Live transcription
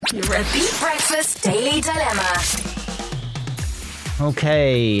The Beat Breakfast Daily Dilemma.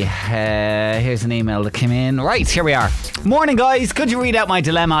 Okay, here's an email that came in. Right, here we are. Morning, guys. Could you read out my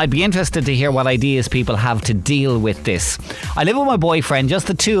dilemma? I'd be interested to hear what ideas people have to deal with this. I live with my boyfriend, just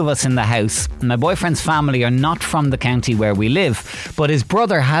the two of us in the house. My boyfriend's family are not from the county where we live, but his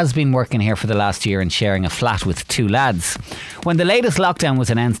brother has been working here for the last year and sharing a flat with two lads. When the latest lockdown was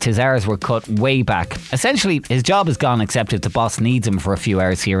announced, his hours were cut way back. Essentially, his job is gone except if the boss needs him for a few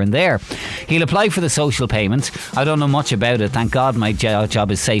hours here and there. He'll apply for the social payment. I don't know much about it. Thank God my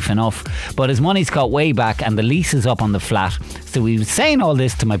job is safe enough. But his money's cut way back and the lease is up on the flat. So he was saying all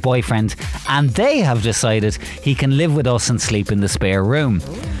this to my boyfriend, and they have decided he can live with us and sleep in the spare room.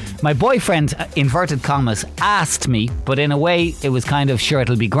 My boyfriend, inverted commas, asked me, but in a way it was kind of sure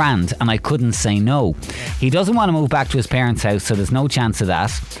it'll be grand, and I couldn't say no. He doesn't want to move back to his parents' house, so there's no chance of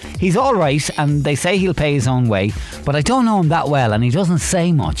that. He's alright, and they say he'll pay his own way, but I don't know him that well, and he doesn't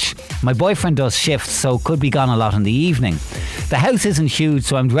say much. My boyfriend does shifts, so could be gone a lot in the evening. The house isn't huge,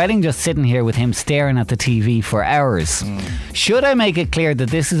 so I'm dreading just sitting here with him staring at the TV for hours. Should I make it clear that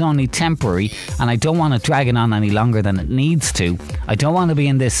this is only temporary and I don't want it dragging on any longer than it needs to? I don't want to be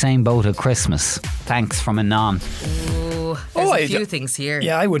in this same boat at Christmas. Thanks, from Anon. There's a few things here.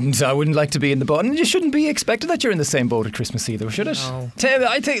 Yeah, I wouldn't like to be in the boat, and you shouldn't be expected that you're in the same boat at Christmas either, should it? No.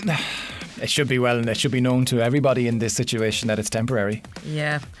 I think it should be and it should be known to everybody in this situation that it's temporary.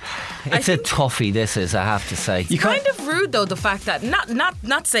 Yeah. It's a toughie, this is, I have to say. It's kind of rude though, the fact that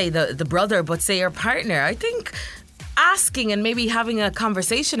not say the brother, but say your partner. I think asking and maybe having a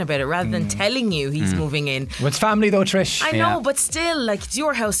conversation about it rather than telling you he's moving in. Well, it's family though, Trish. I know, but still, like, it's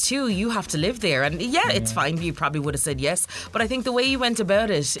your house too. You have to live there, and it's fine. You probably would have said yes, but I think the way you went about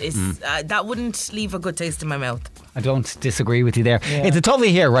it is that wouldn't leave a good taste in my mouth. I don't disagree with you there. Yeah. It's a toughie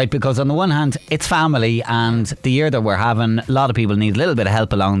here, right? Because on the one hand, it's family, and the year that we're having, a lot of people need a little bit of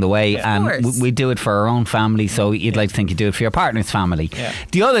help along the way, and we do it for our own family, so you'd like to think you do it for your partner's family. Yeah.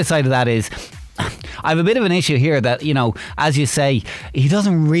 The other side of that is, I have a bit of an issue here that, you know, as you say, he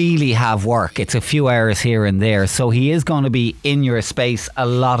doesn't really have work. It's a few hours here and there, so he is going to be in your space a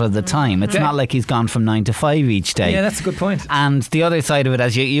lot of the time. It's not like he's gone from 9 to 5 each day. Yeah, that's a good point. And the other side of it,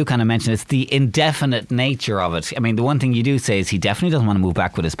 as you kind of mentioned, it's the indefinite nature of it. I mean, the one thing you do say is he definitely doesn't want to move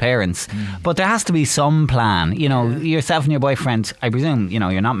back with his parents, but there has to be some plan. You know, yourself and your boyfriend, I presume, you know,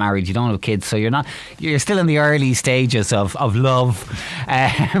 you're not married, you don't have kids, so you're still in the early stages of love.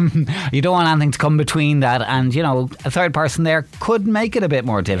 You don't want anything to come between that, and you know, a third person there could make it a bit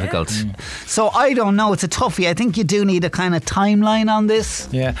more difficult. So I don't know, it's a toughie. I think you do need a kind of timeline on this.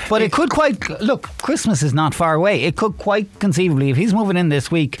 But it could look, Christmas is not far away. It could quite conceivably, if he's moving in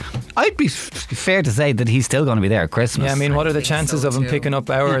this week, I'd be fair to say that he's still going to be there at Christmas. Yeah, I mean, what are the chances of him picking up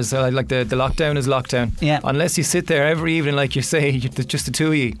hours? Like the lockdown is lockdown. Unless you sit there every evening, like you say, just the two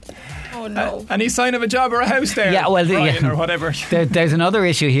of you. Oh no. Any sign of a job or a house there? Yeah, well, or whatever. There's another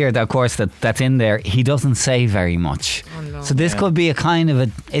issue here, that, of course, that's in there. He doesn't say very much. Oh, no. So this could be it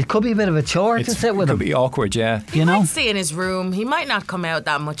could be a bit of a chore to sit with him. It could be awkward, yeah. He might stay in his room. He might not come out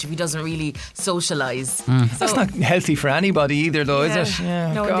that much if he doesn't really socialise. That's not healthy for anybody either, though, is it?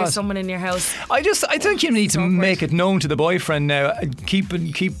 Yeah, knowing there's someone in your house. I think you need to make it known to the boyfriend now. Keep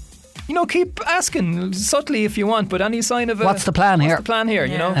asking subtly if you want, but any sign of what's the plan here?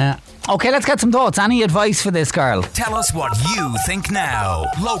 You know? Okay, let's get some thoughts. Any advice for this girl? Tell us what you think now.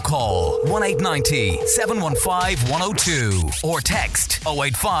 Local 1890 715 102 or text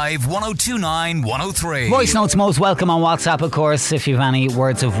 085 1029 103. Voice notes most welcome on WhatsApp, of course, if you've any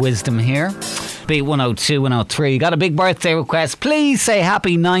words of wisdom here. Be 102 103. Got a big birthday request. Please say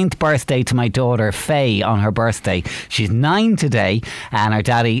happy 9th birthday to my daughter Faye on her birthday. She's 9 today, and her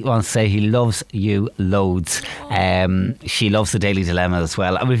daddy wants to say he loves you loads. She loves the Daily Dilemma as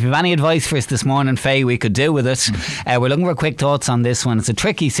well. And if you've any advice for us this morning, Faye, we could do with it. We're looking for quick thoughts on this one. It's a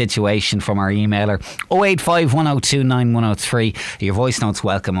tricky situation from our emailer. 085 102 9103. Your voice notes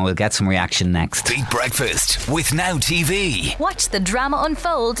welcome, and we'll get some reaction next. Beat Breakfast with Now TV. Watch the drama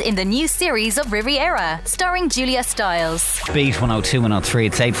unfold in the new series of Riviera, starring Julia Stiles. Beat 102 103.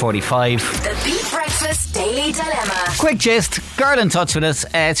 It's 8:45. The Beat Breakfast Daily Dilemma. Quick gist, girl in touch with us.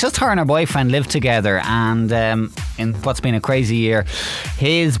 It's just her and her boyfriend live together, and in what's been a crazy year,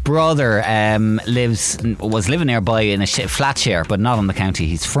 his brother was living nearby in a flat share, but not on the county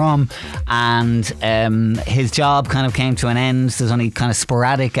he's from, and his job kind of came to an end. There's only kind of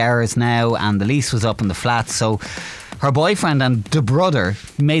sporadic hours now, and the lease was up in the flat, so her boyfriend and the brother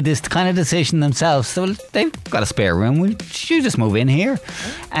made this kind of decision themselves. So they've got a spare room. Will you just move in here?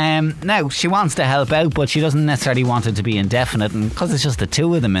 Now, she wants to help out, but she doesn't necessarily want it to be indefinite. And because it's just the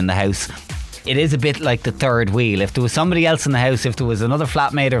two of them in the house, it is a bit like the third wheel. If there was somebody else in the house, if there was another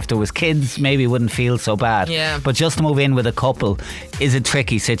flatmate, or if there was kids, maybe it wouldn't feel so bad. Yeah. But just to move in with a couple is a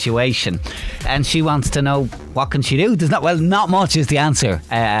tricky situation. And she wants to know, what can she do? Not much is the answer.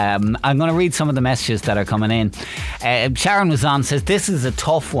 I'm going to read some of the messages that are coming in. Sharon was on, says, this is a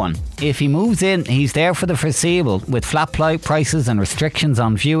tough one. If he moves in, he's there for the foreseeable with flat prices and restrictions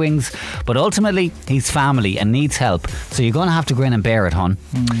on viewings, but ultimately he's family and needs help, so you're going to have to grin and bear it, hon.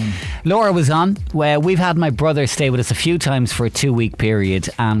 Laura was on, where we've had my brother stay with us a few times for a 2-week period,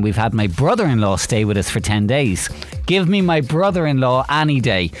 and we've had my brother-in-law stay with us for 10 days. Give me my brother-in-law any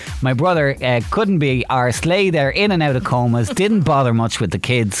day. My brother couldn't be arsed, lay there in and out of comas, didn't bother much with the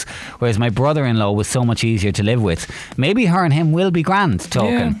kids, whereas my brother-in-law was so much easier to live with. Maybe her and him will be grand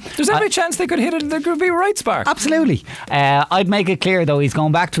talking. Yeah. There's every chance they could hit it. There could be a right spark. Absolutely. I'd make it clear though, he's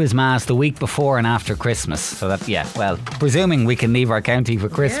going back to his ma's the week before and after Christmas. So that, presuming we can leave our county for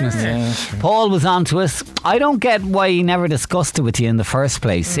Christmas. Yeah. Paul was on to us. I don't get why he never discussed it with you in the first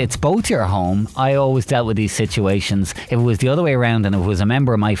place. It's both your home. I always dealt with these situations. If it was the other way around and if it was a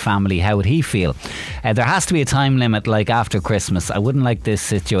member of my family, how would he feel? There has to be a time limit, like after Christmas. I wouldn't like this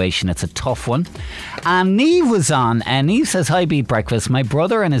situation. It's a tough one. And Niamh was on, and Niamh says, hi, Beat Breakfast. My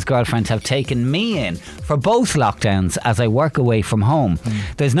brother and his girlfriend have taken me in for both lockdowns as I work away from home.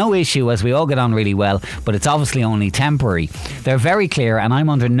 There's no issue as we all get on really well, but it's obviously only temporary. They're very clear, and I'm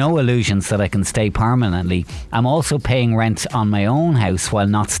under no illusions that I can stay permanently. I'm also paying rent on my own house while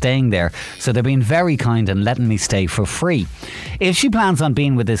not staying there, so they're being very kind and letting me stay for free. If she plans on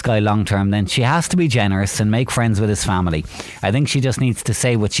being with this guy long term, then she has to be generous and make friends with his family. I think she just needs to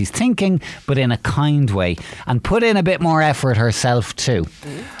say what she's thinking, but in a kind way, and put in a bit more effort herself too.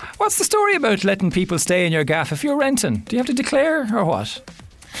 What's the story about letting people stay in your gaff if you're renting? Do you have to declare or what?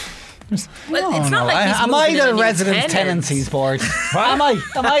 Well, it's not like he's am I moving in the a new resident tenant. tenancies board? Am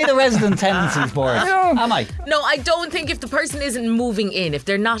I the resident tenancies board? Am I? No, I don't think if the person isn't moving in, if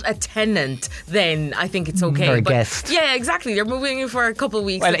they're not a tenant, then I think it's okay. They're a guest. Yeah, exactly. They're moving in for a couple of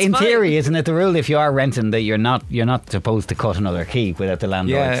weeks. Well, it's in fine. theory, isn't it the rule if you are renting that you're not supposed to cut another key without the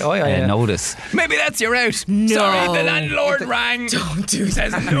landlord's notice? Maybe that's your out. No. Sorry, the landlord rang. Don't do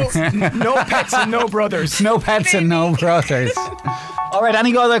Says that. no pets and no brothers. No pets and no brothers. All right,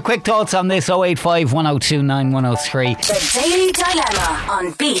 any other quick thoughts on this? 085 102 9103. The Daily Dilemma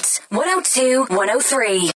on Beat 102 103.